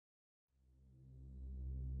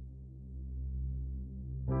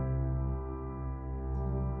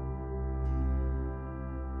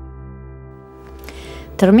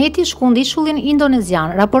Tërmeti shkund ishullin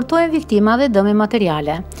indonezian, raportohen viktima dhe dëme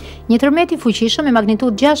materiale. Një tërmet i fuqishëm me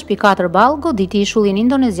magnitud 6.4 ball goditi ishullin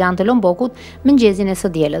indonezian të Lombokut mëngjesin e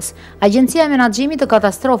së dielës. Agjencia e Menaxhimit të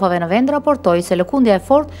Katastrofave në vend raportoi se lëkundja e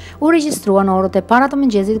fortë u regjistrua në orët e para të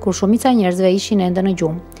mëngjesit kur shumica e njerëzve ishin ende në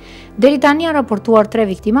gjumë. Deri tani janë raportuar 3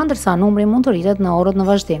 viktima, ndërsa numri mund të rritet në orët në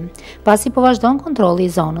vazhdim, pasi po vazhdon kontrolli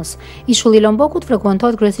i zonës. Ishulli i Lombokut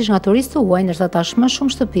frekuentohet kryesisht nga turistë huaj, ndërsa tashmë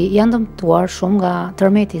shumë shtëpi janë dëmtuar shumë nga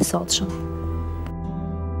tërmeti i sotshëm.